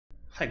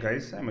Hi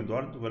guys, I'm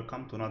Eduard,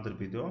 welcome to another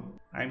video.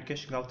 I'm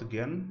cashing out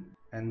again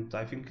and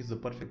I think it's the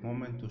perfect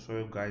moment to show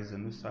you guys a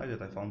new site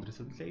that I found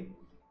recently.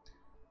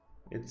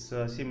 It's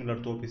similar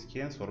to AWP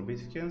skins or bit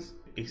skins,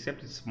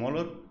 except it's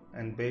smaller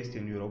and based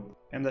in Europe.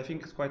 And I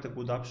think it's quite a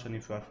good option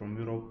if you are from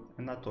Europe,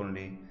 and not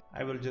only.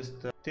 I will just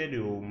tell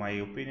you my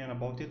opinion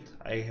about it.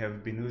 I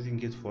have been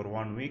using it for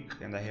 1 week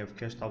and I have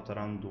cashed out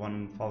around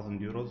 1000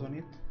 euros on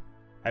it.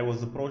 I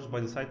was approached by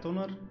the site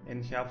owner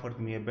and he offered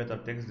me a better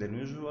tax than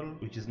usual,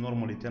 which is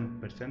normally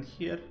 10%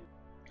 here.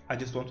 I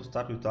just want to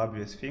start with the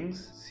obvious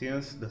things.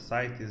 Since the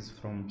site is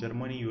from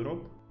Germany,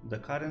 Europe, the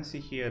currency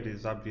here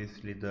is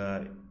obviously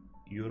the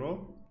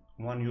euro.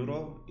 1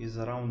 euro is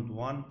around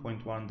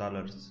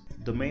 $1.1.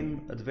 The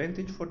main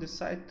advantage for this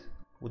site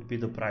would be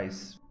the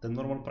price. The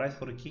normal price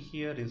for a key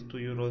here is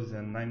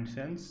 2.09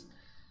 euros.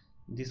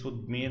 This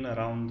would mean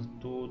around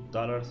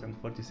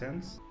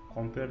 $2.40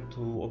 compared to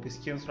AWP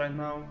skins right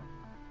now.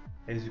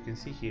 As you can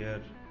see here,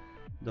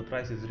 the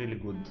price is really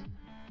good.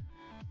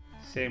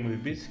 Same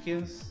with bit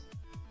skins,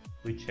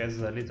 which has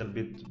a little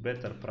bit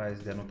better price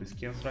than AWP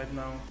skins right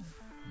now,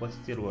 but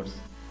still worse.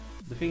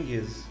 The thing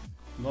is,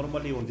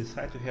 normally on this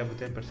site you have a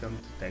 10%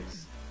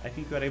 tax. I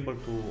think you are able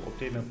to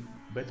obtain a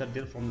better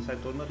deal from the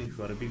site owner if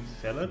you are a big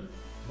seller,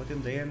 but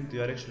in the end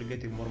you are actually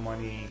getting more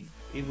money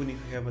even if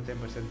you have a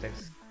 10%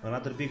 tax.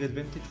 Another big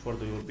advantage for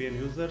the European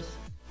users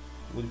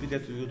would be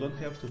that you don't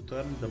have to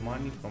turn the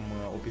money from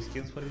AWP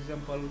skins, for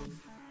example,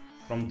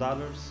 from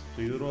dollars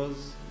to euros,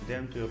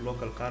 then to your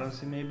local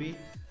currency maybe,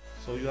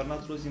 so you are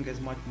not losing as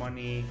much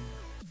money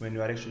when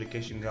you are actually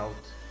cashing out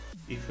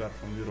if you are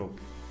from Europe.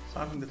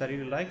 Something that I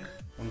really like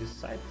on this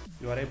site,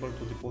 you are able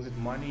to deposit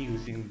money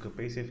using a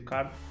PaySafe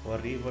card or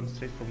even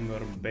straight from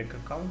your bank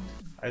account.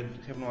 I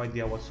have no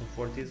idea what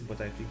support is, but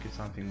I think it's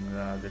something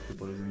that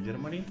people use in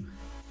Germany.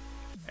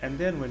 And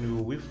then when you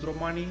withdraw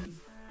money,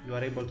 you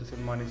are able to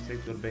send money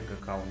straight to your bank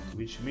account,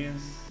 which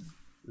means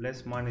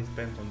less money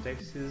spent on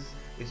taxes,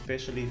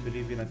 especially if you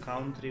live in a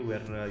country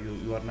where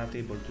you are not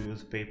able to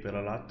use PayPal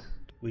a lot,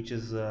 which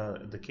is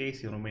the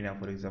case in Romania,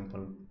 for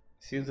example.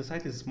 Since the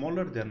site is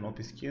smaller than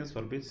AWP skins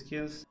or bit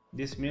skins,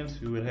 this means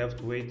you will have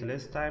to wait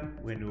less time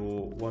when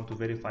you want to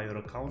verify your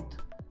account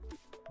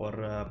or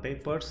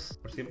papers,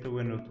 or simply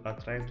when you are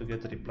trying to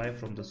get a reply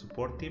from the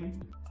support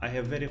team. I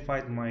have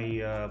verified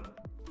my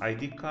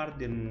ID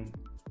card in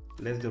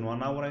less than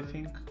 1 hour, I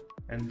think,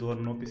 and on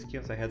AWP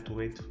skins I had to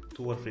wait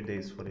 2 or 3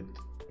 days for it.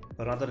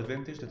 Another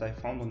advantage that I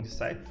found on this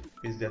site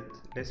is that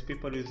less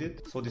people use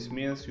it, so this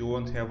means you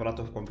won't have a lot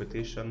of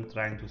competition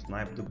trying to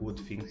snipe the good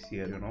things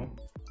here, you know?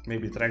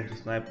 Maybe trying to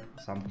snipe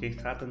some case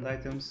hardened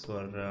items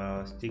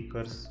or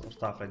stickers or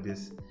stuff like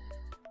this.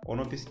 On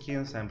AWP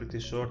skins I'm pretty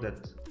sure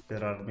that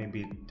there are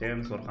maybe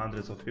tens or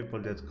hundreds of people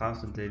that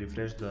constantly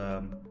refresh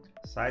the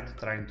site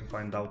trying to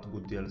find out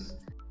good deals,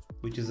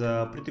 which is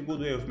a pretty good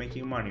way of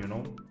making money, you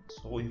know.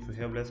 So if you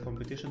have less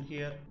competition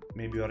here,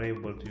 maybe you are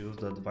able to use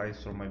the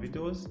advice from my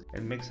videos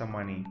and make some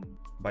money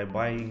by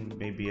buying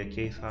maybe a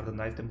case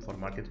hardened item for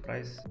market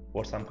price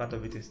or some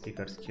Katowice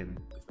sticker skin.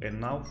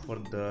 And now for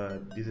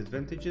the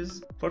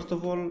disadvantages. First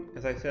of all,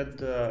 as I said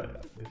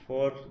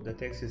before, the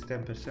tax is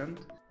 10%.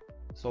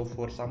 So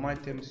for some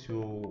items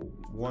you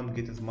won't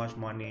get as much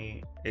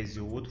money as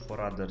you would for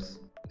others.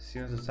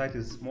 Since the site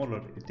is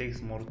smaller, it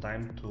takes more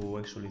time to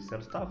actually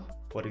sell stuff.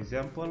 For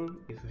example,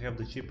 if you have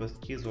the cheapest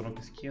keys on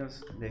AWP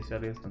skins, they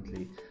sell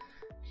instantly.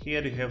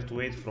 Here you have to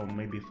wait from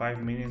maybe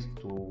 5 minutes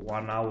to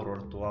 1 hour or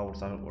 2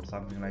 hours or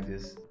something like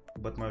this.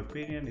 But my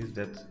opinion is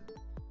that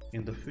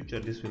in the future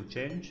this will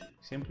change,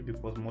 simply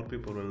because more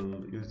people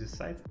will use this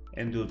site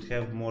and you would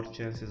have more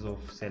chances of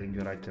selling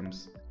your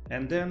items.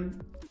 And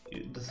then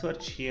the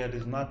search here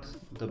is not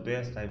the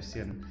best I've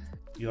seen.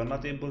 You are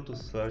not able to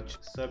search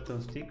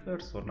certain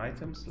stickers or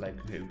items like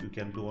you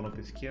can do on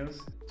AWP skins.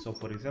 So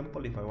for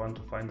example, if I want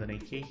to find an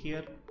AK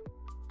here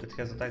that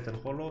has a Titan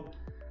Holo,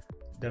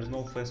 there's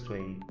no fast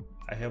way.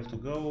 I have to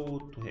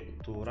go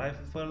to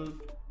rifle,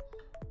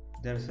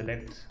 then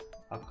select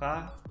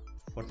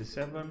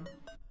AK-47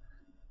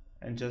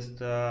 and just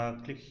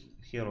click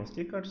here on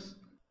stickers,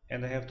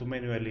 and I have to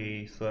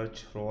manually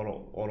search for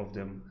all of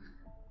them.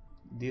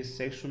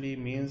 This actually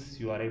means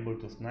you are able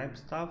to snipe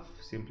stuff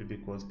simply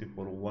because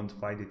people won't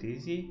find it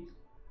easy,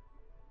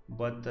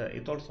 but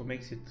it also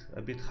makes it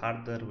a bit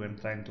harder when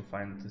trying to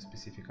find a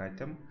specific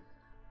item.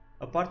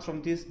 Apart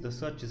from this, the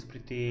search is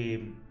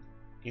pretty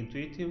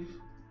intuitive.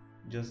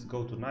 Just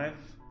go to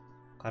knife,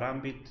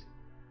 karambit,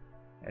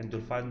 and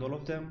you'll find all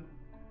of them.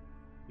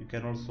 You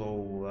can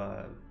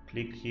also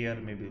click here,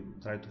 maybe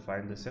try to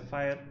find the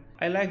sapphire.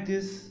 I like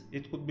this,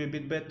 it could be a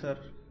bit better,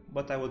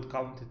 but I would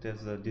count it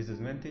as a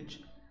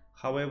disadvantage.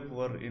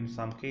 However, in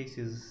some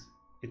cases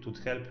it would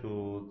help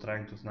you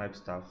trying to snipe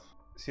stuff.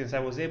 Since I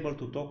was able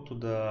to talk to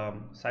the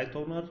site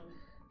owner,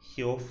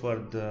 he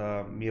offered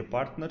me a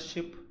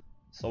partnership,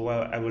 so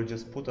I will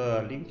just put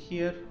a link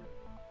here.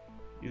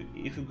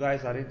 If you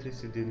guys are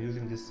interested in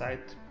using this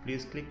site,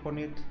 please click on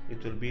it,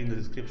 it will be in the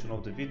description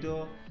of the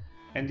video.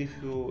 And if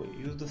you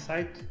use the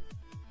site,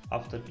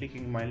 after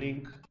clicking my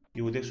link,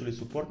 you would actually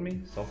support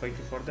me, so thank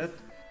you for that.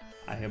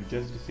 I have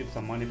just received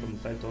some money from the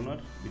site owner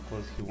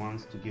because he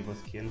wants to give a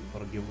skin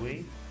for a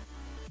giveaway.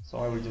 So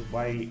I will just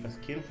buy a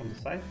skin from the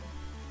site,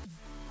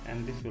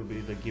 and this will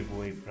be the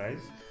giveaway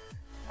prize.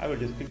 I will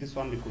just pick this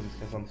one because it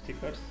has some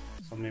stickers,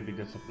 so maybe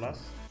that's a plus.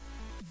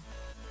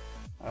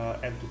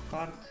 Add to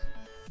cart,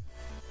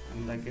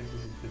 and I guess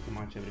this is pretty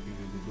much everything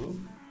we will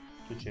do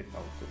to check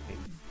out. Okay,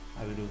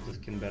 I will use the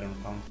SkinBaron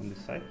account from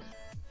this site,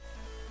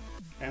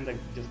 and I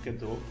just get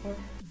the offer.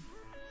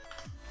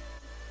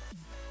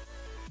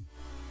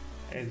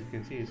 As you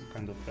can see, it's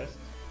kind of fast,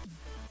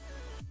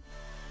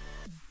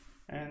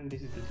 and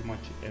this is pretty much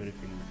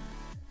everything.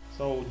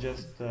 So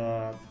just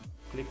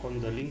click on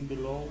the link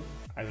below.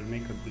 I will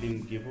make a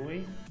blim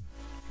giveaway.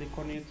 Click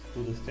on it,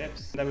 do the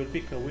steps, and I will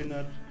pick a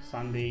winner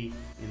Sunday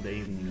in the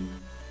evening.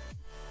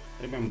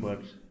 Remember,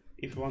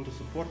 if you want to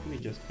support me,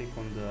 just click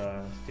on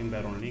the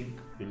SkinBaron link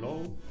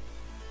below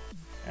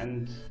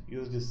and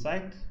use this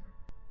site.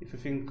 If you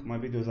think my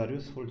videos are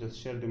useful, just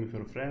share them with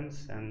your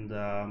friends, and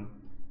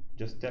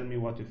just tell me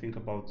what you think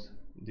about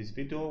this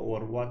video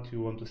or what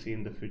you want to see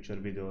in the future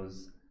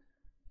videos.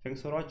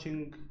 Thanks for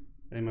watching.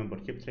 Remember,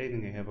 keep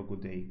trading and have a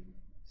good day.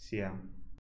 See ya.